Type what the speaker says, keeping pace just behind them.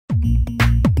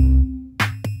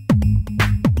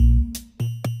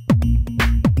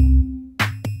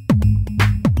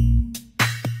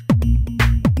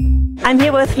I'm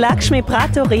here with Lakshmi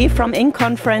Pratury from INC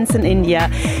Conference in India.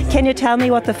 Can you tell me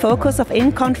what the focus of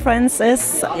INC Conference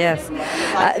is? Yes.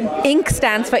 INC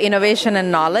stands for Innovation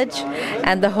and Knowledge,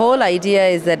 and the whole idea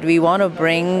is that we want to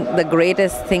bring the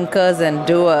greatest thinkers and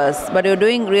doers, but we're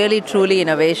doing really truly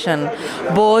innovation,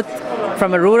 both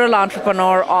from a rural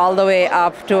entrepreneur all the way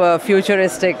up to a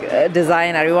futuristic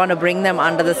designer. We want to bring them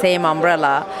under the same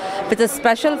umbrella with a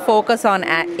special focus on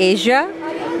Asia,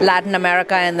 Latin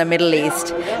America and the Middle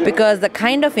East, because the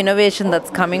kind of innovation that's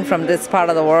coming from this part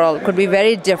of the world could be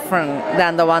very different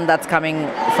than the one that's coming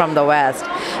from the West.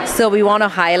 So we want to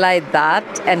highlight that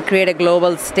and create a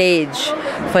global stage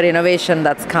for innovation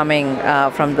that's coming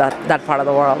from that part of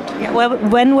the world. Well,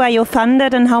 when were you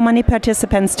funded and how many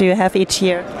participants do you have each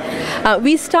year?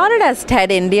 We started as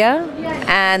TEDIndia,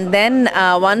 and then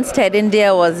once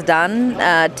TEDIndia was done,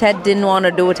 TED didn't want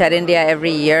to do TEDIndia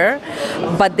every year,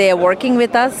 but they're working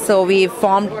with us, so we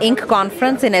formed INC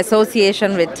Conference in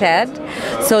association with TED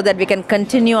so that we can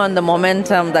continue on the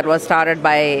momentum that was started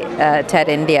by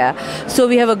TEDIndia. So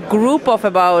we have a group of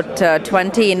about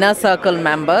 20 inner circle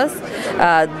members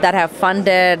that have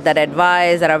funded, that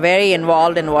advise, that are very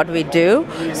involved in what we do.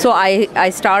 So I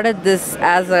started this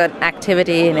as an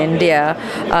activity in India.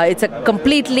 It's a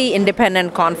completely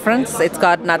independent conference. It's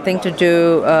got nothing to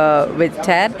do with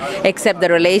TED except the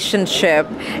relationship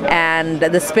and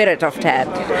the spirit of TED.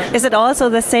 Is it also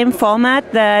the same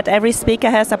format that every speaker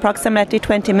has approximately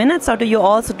 20 minutes, or do you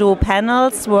also do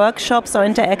panels, workshops, or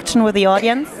interaction with the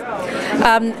audience?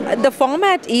 The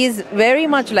format is very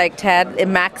much like TED. The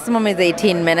maximum is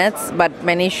 18 minutes, but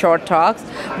many short talks.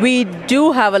 We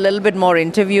do have a little bit more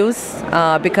interviews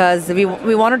because we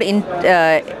wanted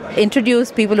to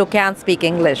introduce people who can't speak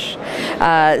English.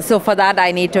 So for that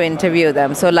I need to interview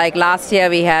them. So like last year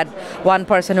we had one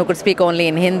person who could speak only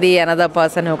in Hindi, another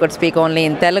person who could speak only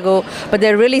in Telugu, but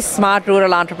they're really smart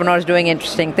rural entrepreneurs doing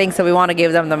interesting things, so we want to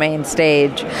give them the main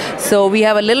stage. So we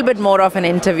have a little bit more of an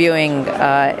interviewing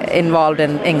involved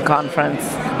in conference.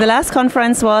 The last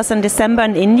conference was in December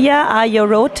in India. Are you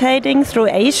rotating through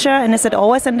Asia, and is it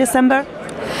always in December?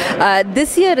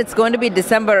 This year it's going to be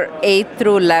December 8th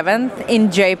through 11th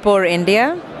in Jaipur,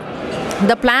 India.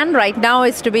 The plan right now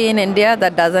is to be in India.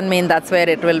 That doesn't mean that's where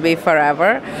it will be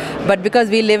forever. But because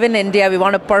we live in India, we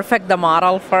want to perfect the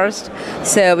model first.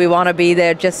 So we want to be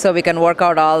there just so we can work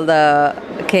out all the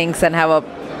kinks and have a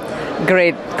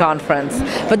great conference.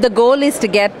 But the goal is to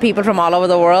get people from all over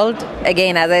the world.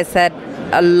 Again, as I said,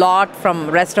 a lot from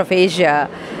rest of Asia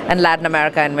and Latin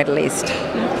America and Middle East.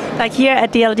 Like here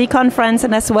at the LD conference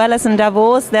and as well as in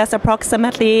Davos, there's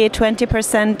approximately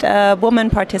 20% women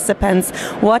participants.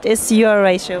 What is your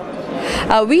ratio?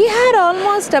 We had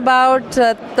almost about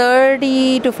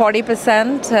 30 to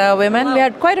 40% women. Wow. We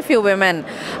had quite a few women,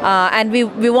 and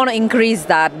we want to increase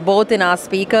that both in our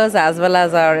speakers as well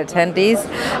as our attendees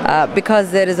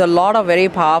because there is a lot of very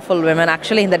powerful women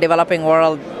actually in the developing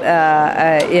world,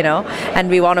 and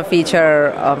we want to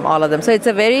feature all of them. So it's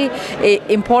a very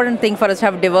important thing for us to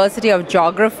have diversity of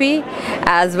geography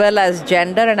as well as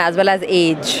gender and as well as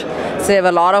age. So we have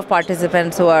a lot of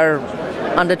participants who are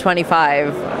under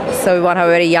 25. So we want to have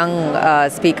very young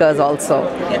speakers also.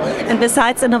 And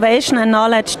besides innovation and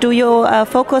knowledge, do you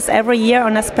focus every year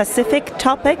on a specific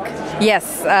topic?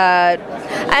 Yes.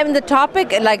 The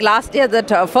topic, like last year,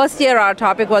 first year our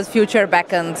topic was Future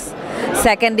Beckons.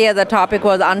 Second year the topic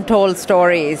was Untold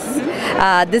Stories.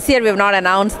 This year we have not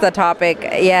announced the topic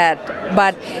yet,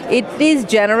 but it is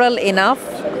general enough,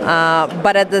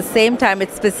 but at the same time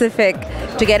it's specific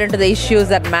to get into the issues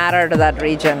that matter to that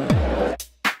region.